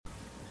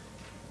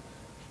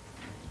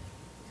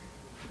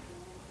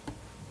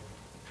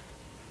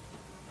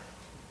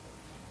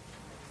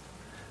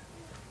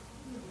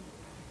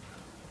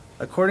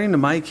according to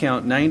my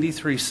count,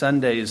 93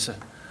 Sundays,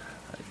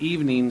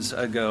 evenings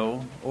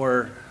ago,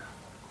 or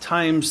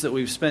times that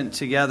we've spent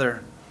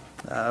together,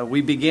 we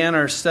began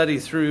our study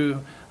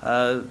through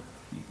kind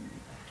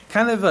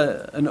of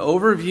an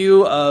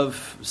overview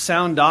of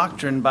sound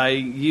doctrine by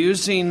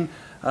using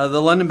the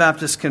London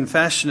Baptist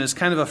Confession as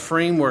kind of a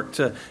framework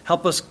to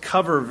help us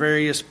cover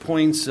various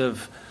points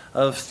of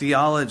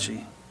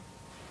theology.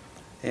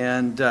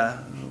 And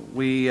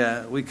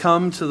we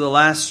come to the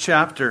last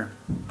chapter,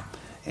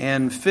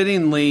 and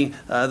fittingly,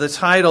 the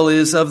title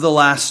is Of the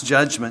Last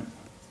Judgment.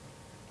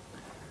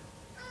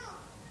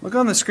 Look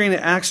on the screen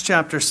at Acts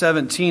chapter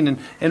 17,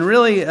 and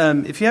really,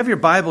 if you have your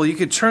Bible, you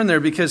could turn there,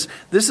 because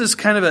this is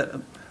kind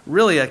of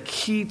really a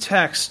key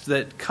text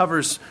that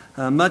covers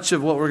much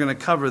of what we're going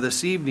to cover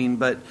this evening.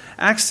 But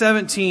Acts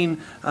 17,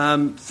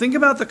 think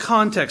about the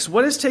context.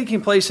 What is taking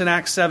place in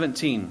Acts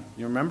 17?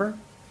 You remember?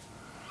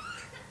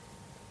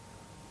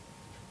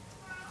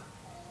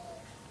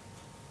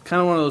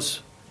 Kind of one of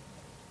those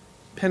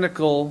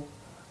pinnacle,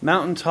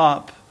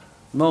 mountaintop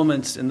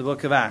moments in the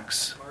book of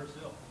Acts.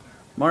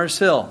 Mars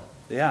Hill.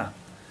 Yeah.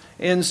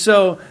 And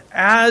so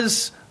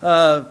as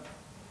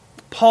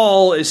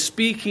Paul is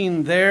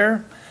speaking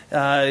there,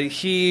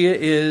 he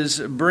is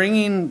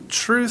bringing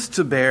truth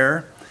to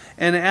bear.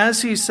 And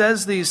as he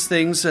says these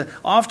things,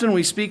 often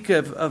we speak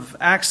of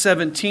Acts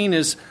 17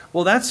 as,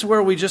 well, that's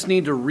where we just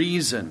need to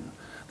reason.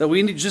 That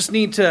we just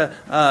need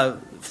to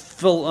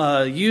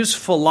use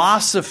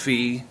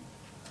philosophy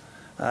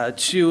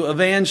to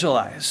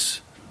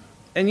evangelize.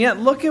 And yet,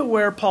 look at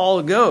where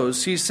Paul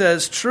goes. He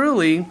says,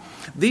 truly,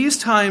 these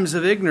times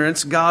of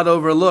ignorance God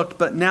overlooked,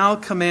 but now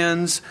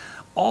commands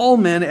all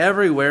men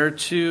everywhere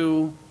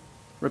to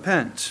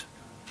repent,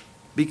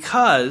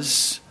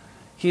 because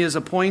he has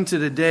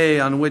appointed a day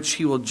on which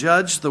he will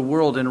judge the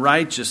world in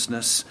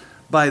righteousness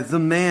by the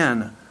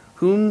man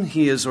whom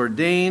he has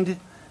ordained.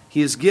 He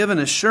has given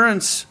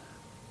assurance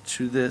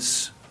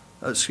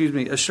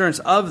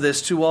of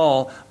this to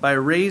all by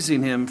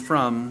raising him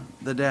from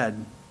the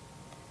dead.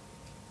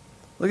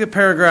 Look at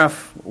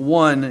paragraph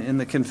 1 in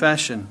the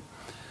confession.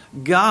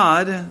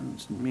 God,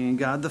 meaning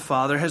God the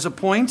Father, has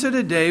appointed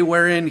a day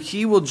wherein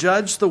he will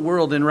judge the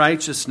world in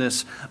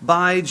righteousness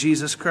by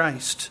Jesus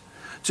Christ,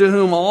 to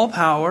whom all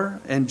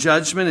power and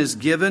judgment is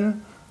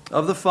given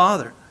of the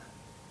Father,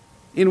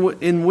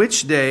 in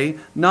which day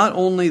not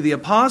only the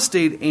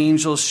apostate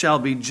angels shall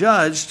be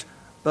judged,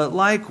 but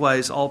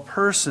likewise all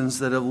persons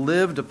that have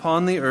lived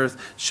upon the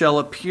earth shall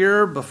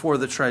appear before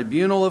the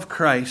tribunal of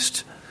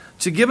Christ,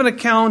 to give an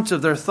account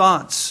of their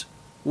thoughts,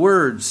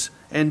 words,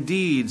 and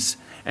deeds,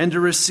 and to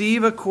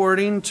receive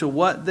according to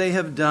what they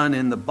have done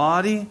in the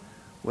body,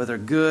 whether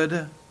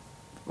good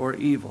or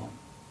evil.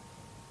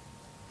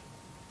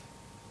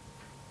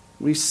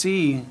 We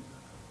see,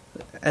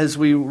 as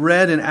we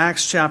read in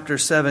Acts chapter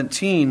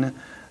 17,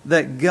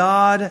 that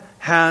God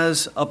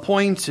has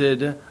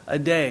appointed a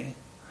day.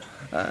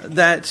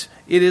 That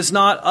it is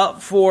not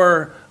up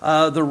for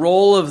the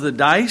roll of the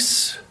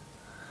dice,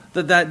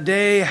 that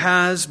day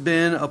has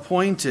been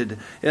appointed.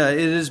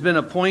 It has been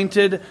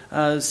appointed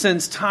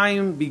since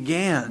time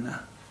began.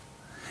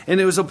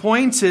 And it was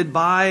appointed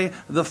by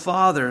the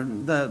Father.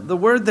 The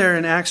word there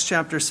in Acts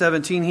chapter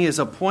 17, he is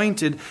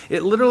appointed,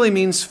 it literally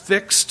means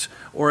fixed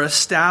or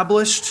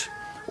established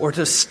or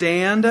to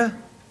stand.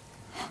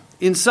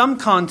 In some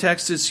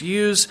contexts, it's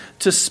used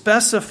to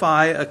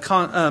specify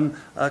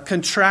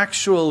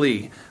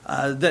contractually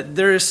that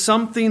there is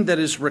something that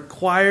is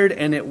required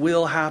and it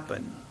will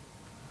happen.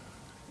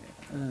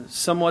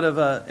 Somewhat of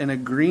an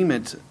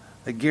agreement,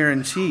 a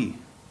guarantee.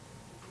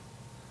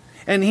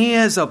 And he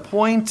has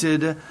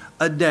appointed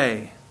a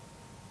day.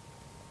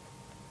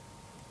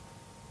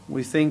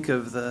 We think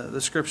of the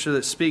scripture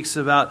that speaks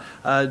about,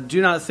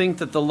 do not think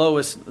that the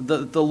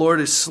Lord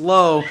is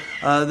slow,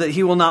 that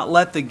he will not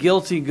let the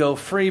guilty go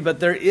free, but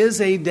there is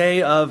a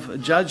day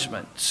of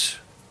judgment.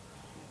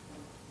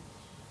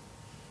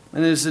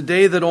 And it is a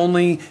day that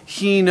only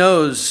he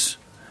knows.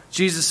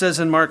 Jesus says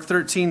in Mark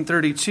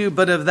 13:32,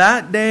 but of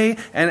that day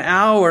and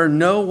hour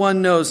no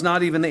one knows,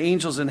 not even the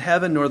angels in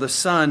heaven nor the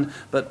Son,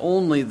 but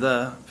only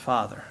the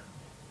Father.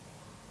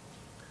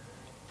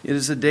 It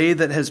is a day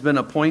that has been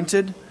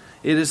appointed.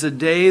 It is a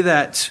day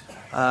that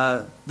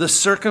the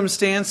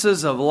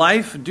circumstances of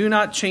life do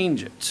not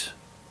change it.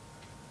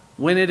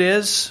 When it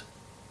is,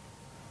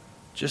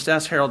 just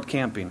ask Harold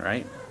Camping,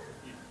 right?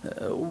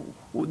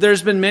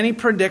 There's been many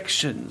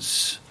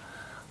predictions,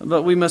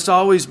 but we must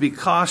always be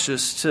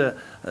cautious to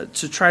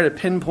try to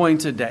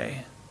pinpoint a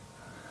day.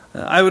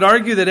 I would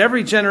argue that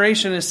every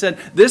generation has said,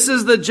 this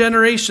is the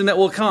generation that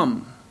will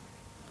come.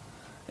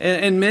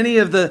 And many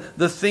of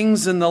the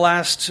things in the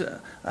last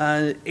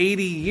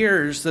 80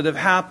 years that have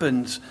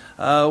happened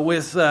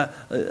with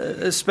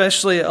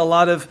especially a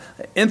lot of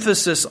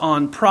emphasis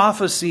on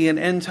prophecy and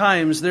end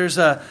times,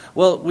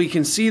 we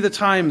can see the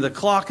time, the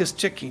clock is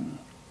ticking.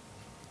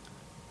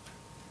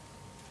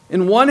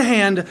 In one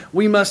hand,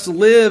 we must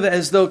live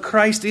as though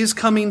Christ is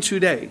coming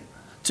today,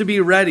 to be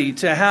ready,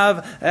 to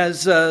have,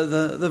 as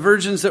the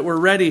virgins that were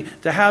ready,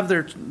 to have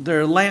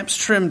their lamps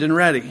trimmed and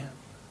ready.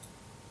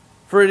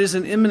 for it is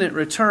an imminent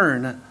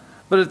return.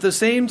 But at the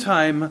same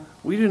time,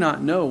 we do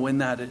not know when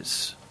that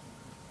is.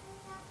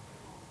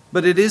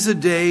 But it is a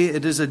day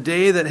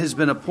that has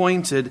been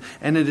appointed,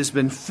 and it has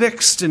been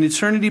fixed in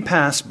eternity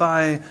past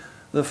by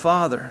the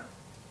Father.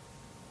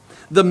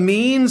 The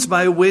means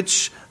by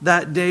which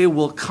that day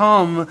will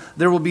come,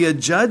 there will be a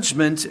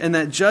judgment, and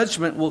that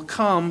judgment will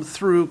come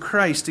through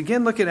Christ.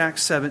 Again, look at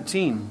Acts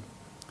 17.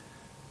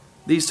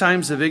 These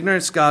times of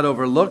ignorance God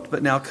overlooked,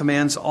 but now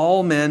commands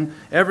all men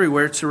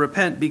everywhere to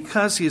repent,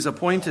 because he has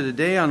appointed a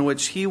day on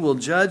which he will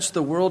judge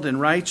the world in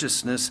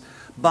righteousness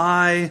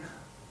by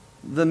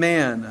the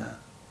man.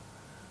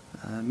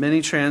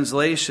 Many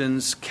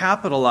translations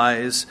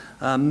capitalize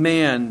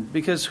man,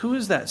 because who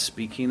is that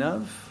speaking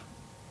of?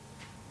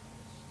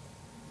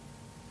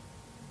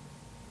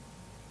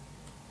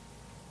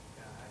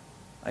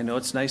 I know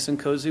it's nice and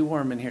cozy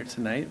warm in here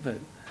tonight, but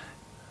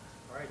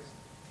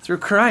through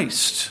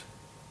Christ.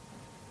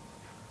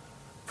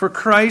 For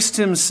Christ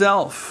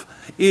himself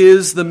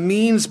is the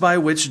means by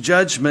which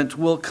judgment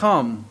will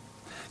come.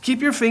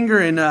 Keep your finger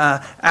in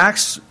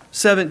Acts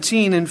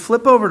 17 and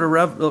flip over to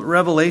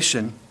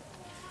Revelation.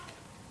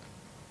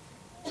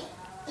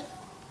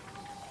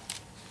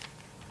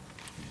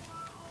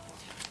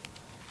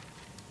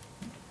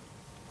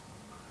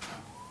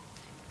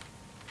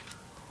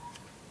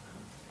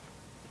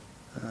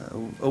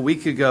 A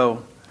week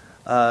ago,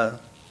 at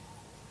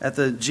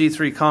the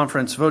G3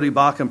 conference, Vodi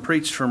Bakum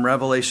preached from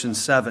Revelation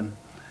 7.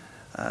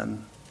 It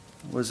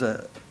was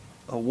a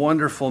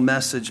wonderful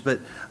message.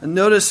 But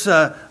notice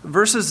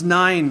verses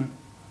 9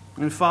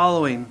 and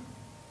following.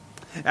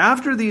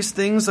 After these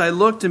things I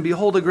looked, and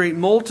behold, a great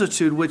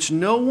multitude, which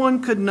no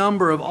one could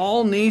number, of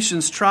all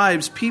nations,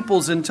 tribes,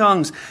 peoples, and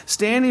tongues,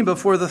 standing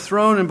before the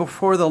throne and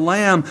before the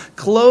Lamb,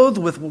 clothed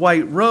with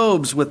white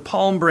robes, with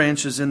palm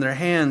branches in their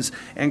hands,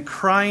 and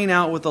crying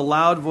out with a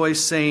loud voice,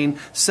 saying,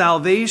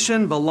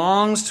 Salvation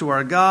belongs to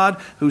our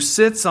God, who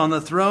sits on the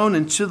throne,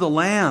 and to the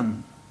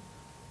Lamb.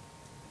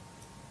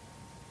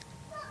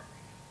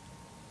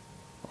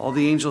 All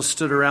the angels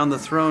stood around the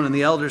throne, and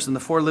the elders and the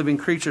four living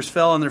creatures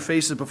fell on their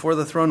faces before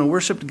the throne and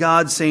worshipped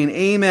God, saying,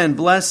 Amen,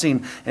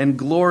 blessing and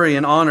glory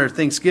and honor,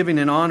 thanksgiving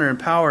and honor and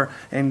power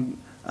and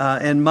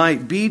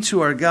might be to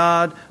our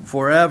God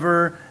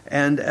forever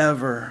and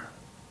ever.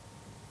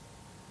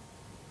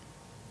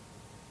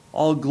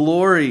 All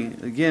glory,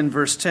 again,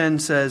 verse 10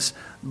 says,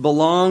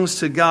 belongs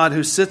to God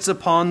who sits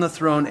upon the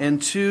throne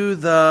and to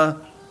the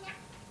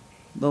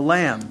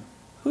Lamb.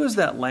 Who is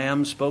that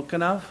Lamb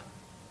spoken of?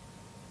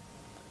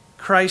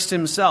 Christ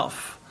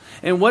himself.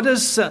 And what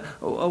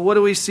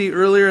do we see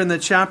earlier in the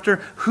chapter?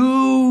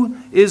 Who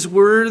is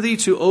worthy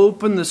to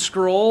open the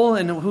scroll?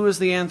 And what is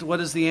the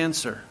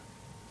answer?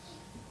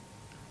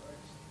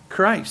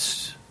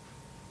 Christ.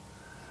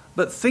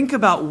 But think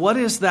about, what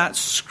is that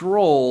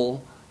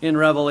scroll in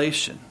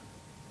Revelation?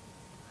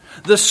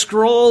 The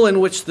scroll in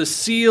which the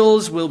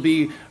seals will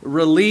be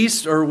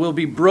released or will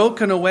be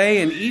broken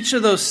away, and each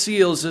of those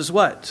seals is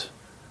what?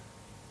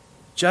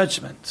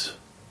 Judgment.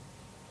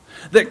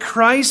 That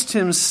Christ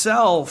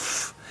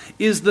himself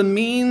is the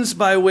means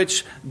by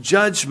which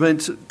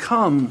judgment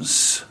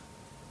comes.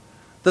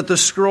 That the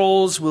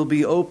scrolls will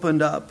be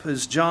opened up.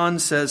 As John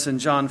says in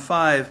John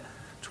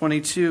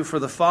 5:22, for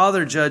the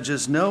Father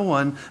judges no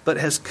one, but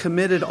has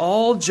committed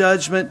all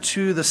judgment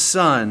to the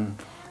Son.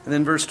 And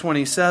then verse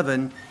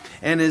 27,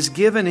 and has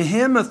given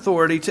him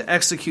authority to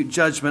execute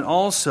judgment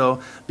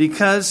also,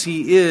 because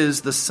he is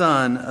the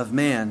Son of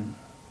Man.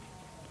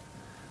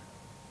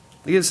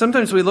 Again,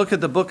 sometimes we look at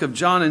the book of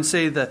John and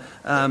say that,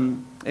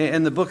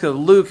 and the book of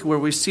Luke, where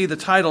we see the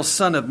title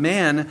Son of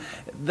Man,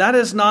 that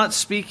is not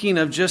speaking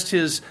of just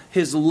his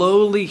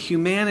lowly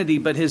humanity,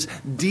 but his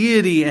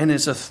deity and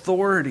his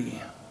authority.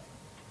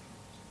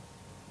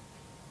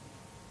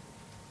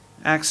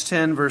 Acts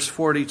 10, verse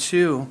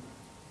 42.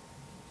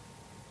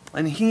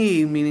 And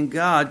he, meaning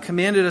God,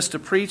 commanded us to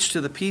preach to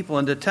the people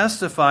and to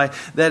testify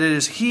that it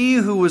is he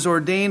who was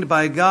ordained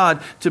by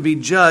God to be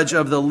judge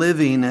of the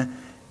living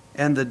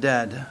and the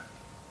dead.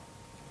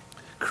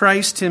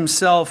 Christ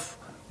himself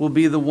will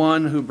be the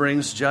one who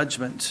brings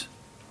judgment.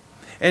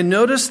 And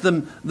notice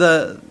the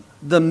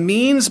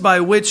means by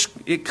which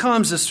it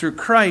comes is through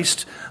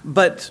Christ,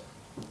 but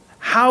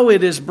how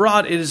it is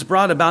brought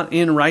about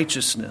in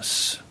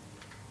righteousness.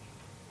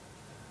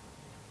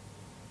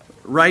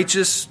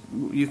 Righteous,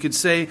 you could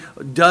say,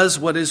 does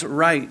what is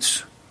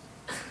right.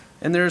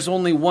 And there's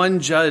only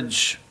one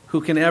judge who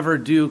can ever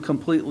do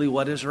completely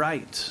what is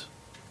right.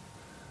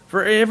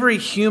 For every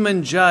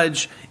human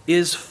judge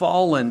is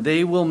fallen.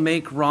 They will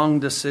make wrong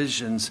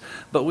decisions.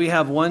 But we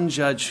have one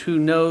judge who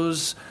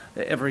knows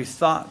every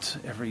thought,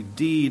 every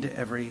deed,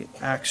 every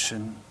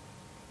action.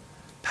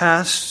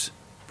 Past,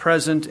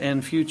 present,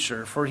 and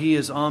future. For he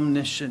is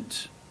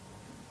omniscient,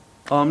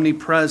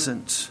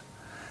 omnipresent.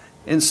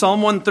 In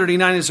Psalm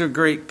 139 is a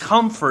great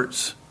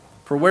comfort.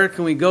 For where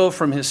can we go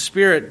from his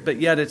Spirit?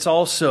 But yet it's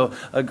also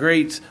a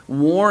great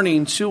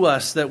warning to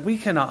us that we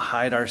cannot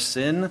hide our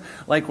sin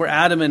like we're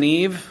Adam and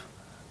Eve,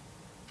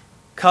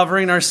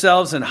 covering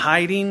ourselves and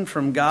hiding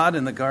from God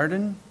in the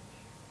garden.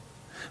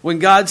 When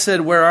God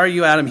said, "Where are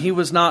you, Adam?" he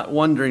was not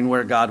wondering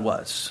where God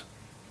was.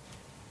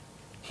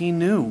 He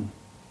knew.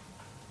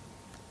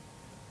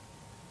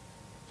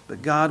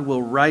 But God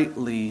will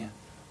rightly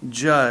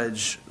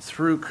judge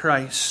through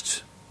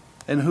Christ.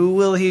 And who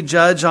will he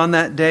judge on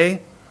that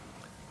day?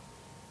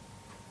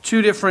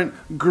 Two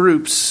different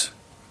groups.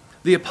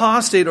 The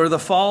apostate or the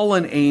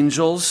fallen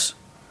angels.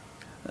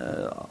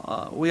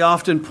 We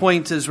often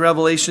point, as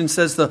Revelation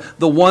says, the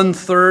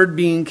 1/3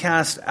 being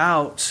cast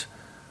out.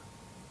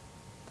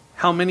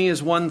 How many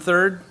is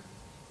 1/3?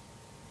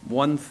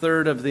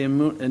 1/3 of the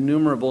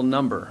innumerable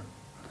number.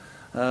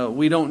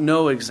 We don't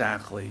know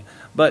exactly.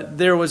 But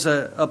there was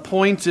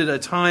appointed a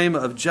time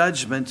of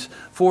judgment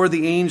for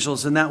the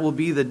angels, and that will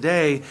be the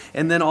day,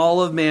 and then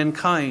all of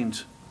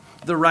mankind,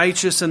 the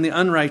righteous and the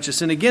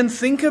unrighteous. And again,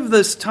 think of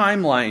this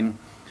timeline.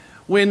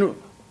 When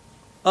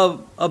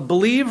a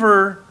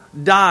believer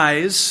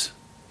dies,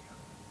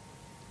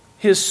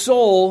 his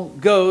soul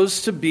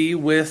goes to be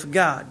with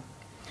God.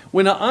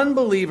 When an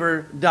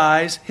unbeliever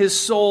dies, his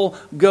soul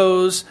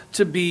goes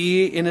to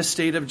be in a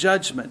state of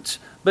judgment.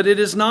 But it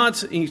is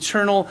not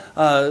eternal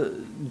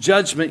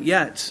judgment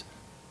yet.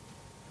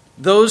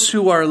 Those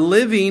who are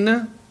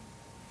living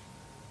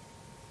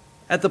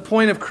at the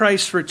point of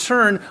Christ's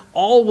return,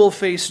 all will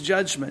face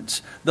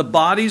judgment. The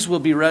bodies will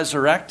be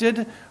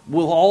resurrected.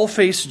 We'll all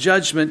face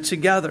judgment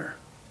together.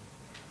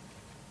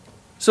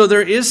 So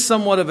there is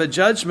somewhat of a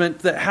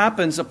judgment that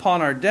happens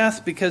upon our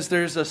death because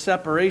there's a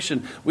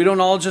separation. We don't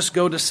all just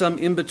go to some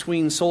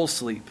in-between soul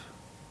sleep.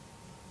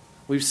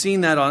 We've seen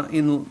that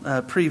in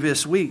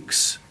previous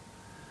weeks.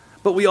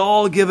 But we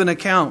all give an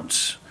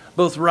account,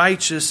 both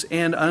righteous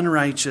and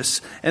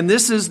unrighteous. And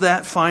this is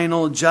that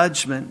final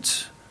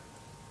judgment.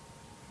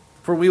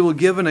 For we will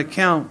give an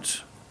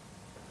account.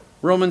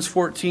 Romans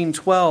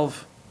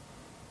 14:12,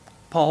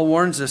 Paul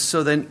warns us,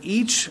 so then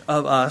each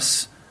of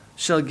us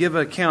shall give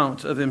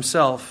account of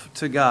himself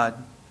to God.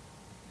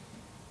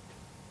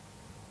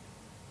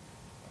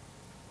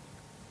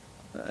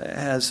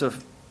 As a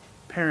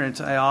parent,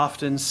 I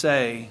often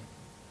say,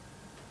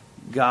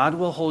 God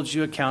will hold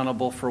you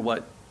accountable for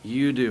what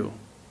you do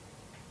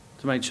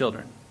to my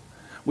children.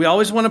 We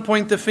always want to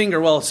point the finger,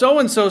 well,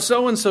 so-and-so,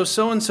 so-and-so,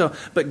 so-and-so.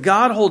 But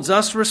God holds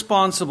us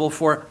responsible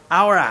for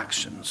our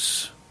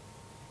actions.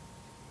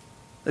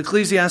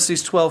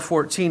 Ecclesiastes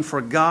 12:14,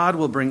 for God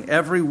will bring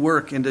every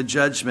work into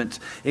judgment,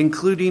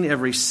 including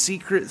every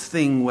secret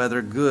thing,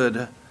 whether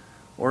good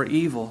or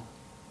evil.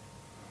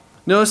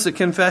 Notice the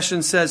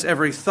confession says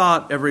every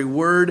thought, every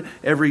word,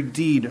 every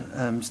deed,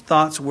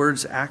 thoughts,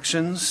 words,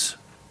 actions.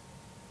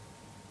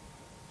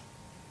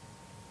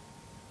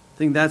 I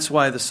think that's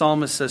why the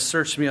psalmist says,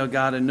 search me, O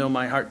God, and know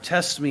my heart.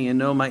 Test me and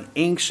know my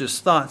anxious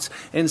thoughts.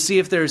 And see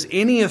if there's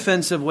any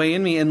offensive way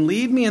in me, and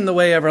lead me in the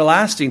way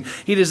everlasting.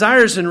 He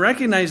desires and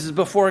recognizes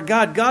before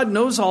God. God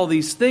knows all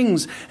these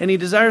things, and he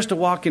desires to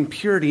walk in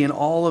purity in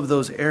all of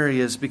those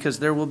areas, because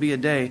there will be a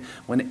day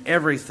when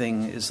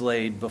everything is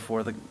laid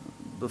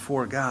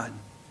before God.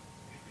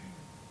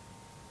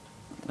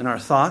 And our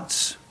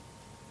thoughts.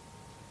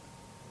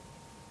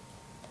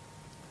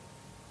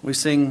 We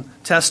sing,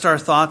 test our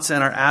thoughts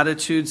and our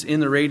attitudes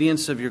in the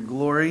radiance of your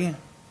glory,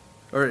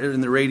 or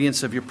in the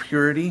radiance of your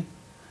purity.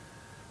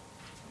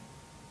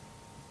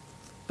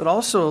 But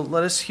also,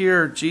 let us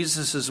hear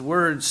Jesus'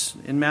 words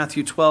in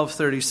Matthew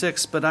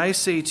 12:36. But I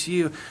say to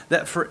you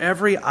that for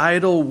every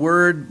idle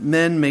word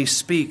men may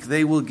speak,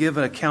 they will give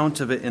an account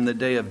of it in the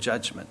day of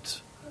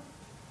judgment.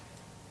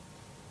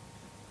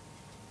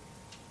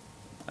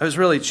 I was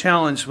really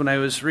challenged when I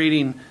was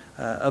reading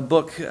a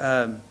book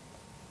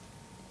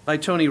by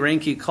Tony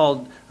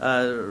Reinke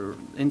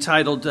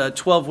entitled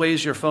 12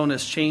 Ways Your Phone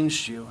Has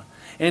Changed You.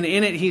 And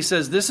in it he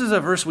says, this is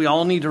a verse we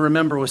all need to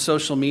remember with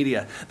social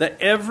media, that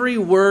every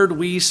word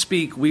we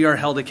speak, we are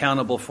held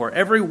accountable for.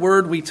 Every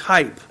word we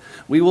type,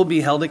 we will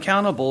be held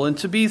accountable. And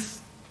to be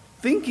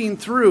thinking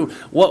through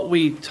what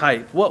we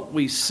type, what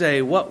we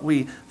say, what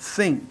we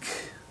think.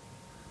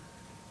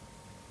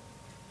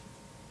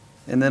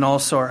 And then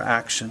also our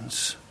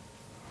actions.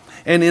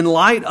 And in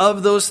light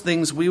of those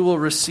things, we will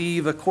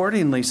receive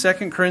accordingly.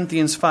 2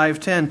 Corinthians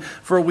 5:10,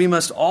 for we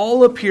must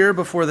all appear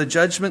before the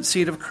judgment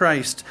seat of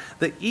Christ,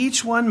 that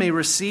each one may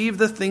receive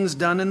the things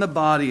done in the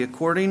body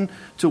according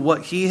to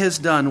what he has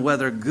done,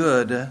 whether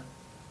good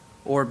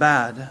or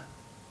bad.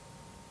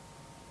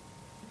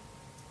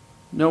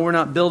 No, we're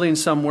not building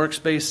some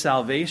works-based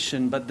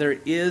salvation, but there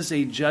is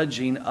a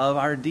judging of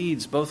our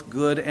deeds, both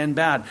good and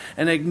bad,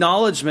 an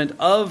acknowledgement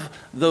of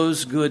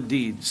those good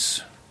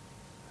deeds.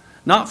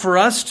 Not for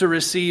us to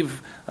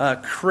receive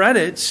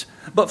credit,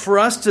 but for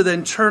us to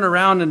then turn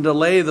around and to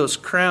lay those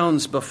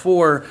crowns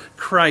before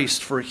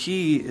Christ, for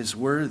he is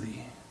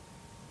worthy.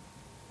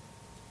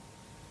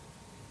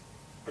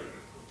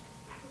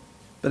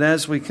 But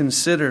as we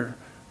consider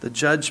the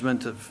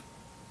judgment of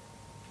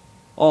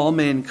all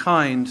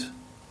mankind,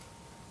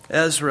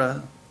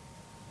 Ezra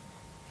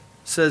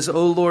says,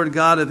 O Lord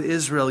God of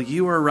Israel,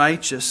 you are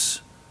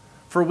righteous,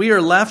 For we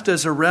are left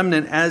as a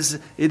remnant as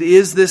it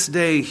is this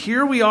day.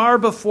 Here we are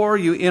before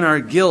you in our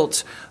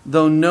guilt,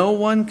 though no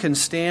one can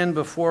stand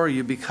before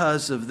you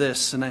because of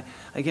this. And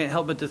I can't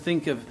help but to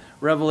think of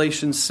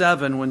Revelation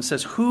 7 when it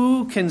says,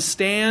 who can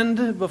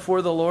stand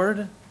before the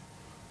Lord?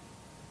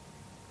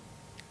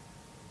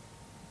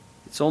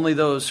 It's only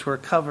those who are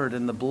covered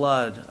in the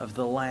blood of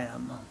the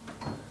Lamb.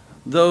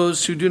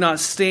 Those who do not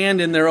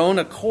stand in their own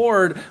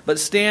accord, but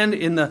stand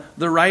in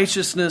the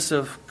righteousness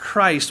of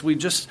Christ. We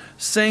just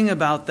sang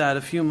about that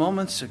a few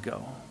moments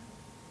ago.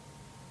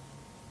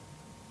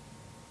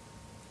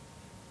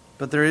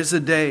 But there is a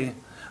day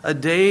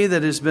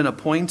that has been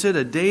appointed,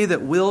 a day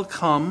that will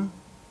come,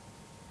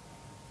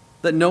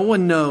 that no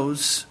one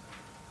knows,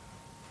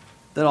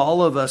 that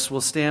all of us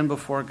will stand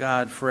before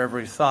God for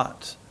every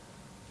thought,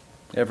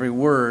 every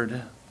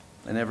word,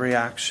 and every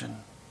action.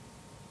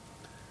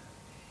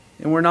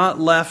 And we're not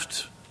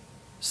left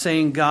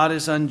saying God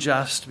is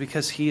unjust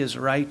because He is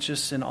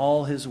righteous in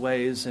all His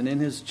ways and in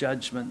His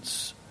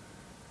judgments.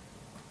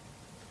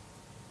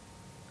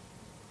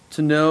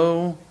 To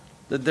know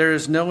that there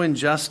is no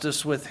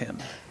injustice with Him.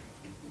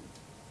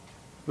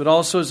 But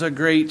also is a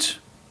great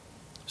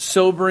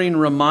sobering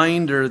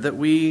reminder that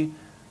we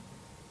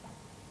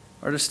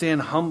are to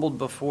stand humbled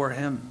before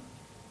Him.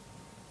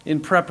 In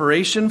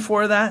preparation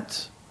for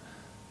that,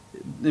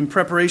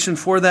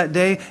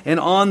 day, and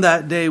on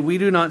that day, we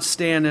do not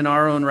stand in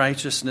our own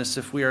righteousness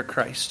if we are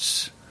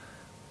Christ's.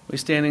 We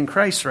stand in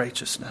Christ's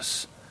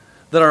righteousness.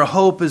 That our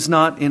hope is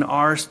not in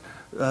our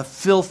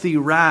filthy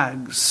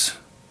rags,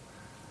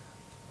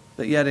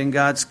 but yet in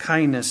God's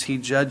kindness, He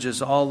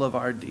judges all of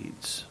our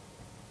deeds.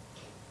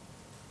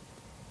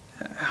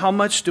 How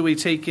much do we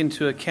take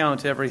into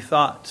account every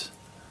thought,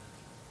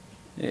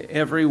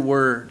 every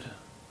word,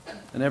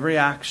 and every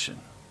action?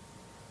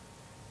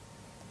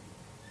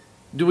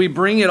 Do we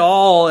bring it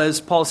all, as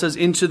Paul says,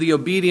 into the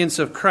obedience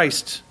of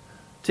Christ,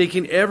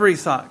 taking every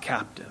thought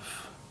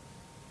captive?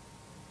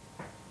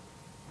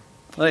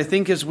 But I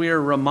think as we are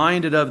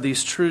reminded of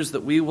these truths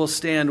that we will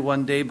stand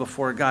one day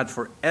before God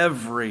for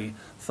every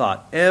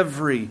thought,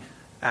 every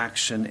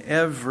action,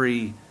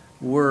 every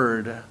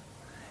word,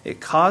 it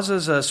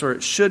causes us, or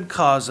it should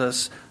cause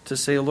us, to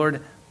say,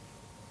 Lord,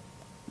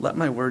 let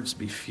my words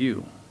be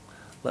few.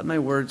 Let my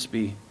words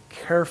be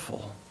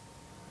careful.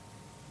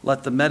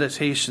 Let the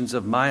meditations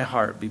of my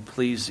heart be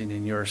pleasing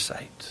in your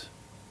sight.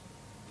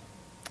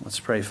 Let's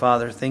pray.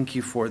 Father, thank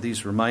you for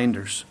these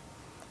reminders.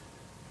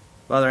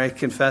 Father, I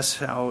confess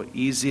how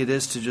easy it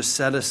is to just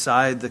set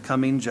aside the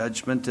coming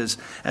judgment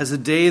as a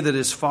day that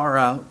is far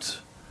out,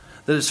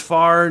 that is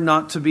far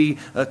not to be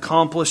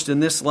accomplished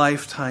in this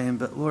lifetime.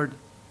 But Lord,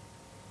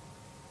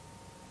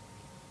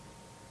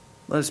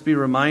 let us be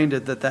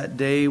reminded that that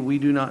day we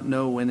do not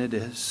know when it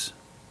is.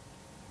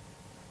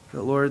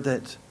 But Lord,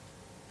 that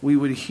we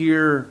would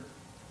hear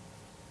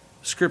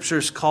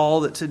Scripture's call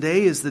that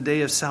today is the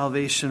day of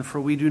salvation,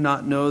 for we do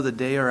not know the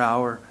day or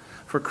hour,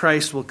 for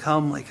Christ will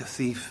come like a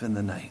thief in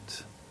the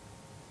night.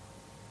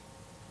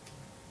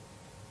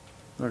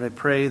 Lord, I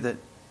pray that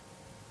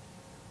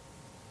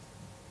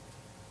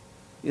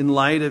in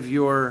light of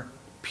your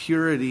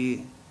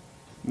purity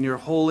and your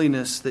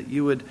holiness, that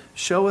you would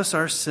show us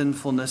our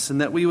sinfulness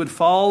and that we would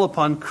fall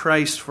upon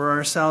Christ for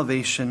our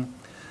salvation.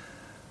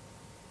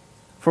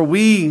 For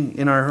we,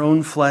 in our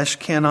own flesh,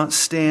 cannot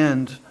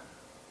stand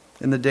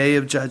in the day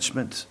of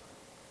judgment.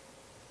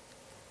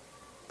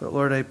 But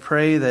Lord, I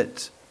pray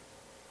that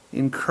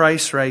in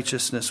Christ's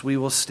righteousness we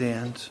will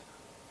stand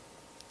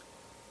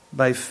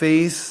by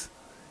faith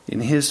in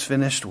His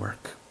finished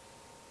work.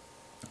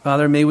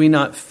 Father, may we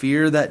not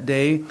fear that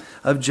day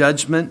of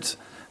judgment.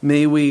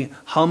 May we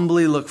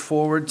humbly look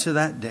forward to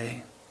that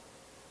day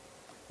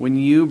when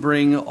you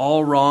bring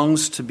all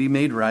wrongs to be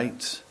made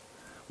right,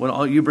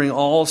 when you bring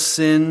all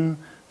sin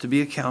to be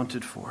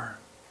accounted for.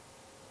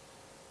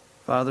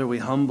 Father, we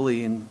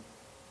humbly and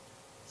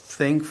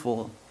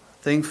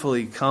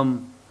thankfully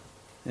come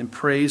and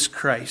praise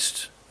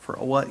Christ for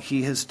what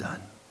He has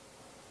done.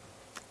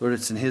 Lord,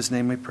 it's in His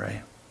name we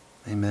pray.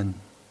 Amen.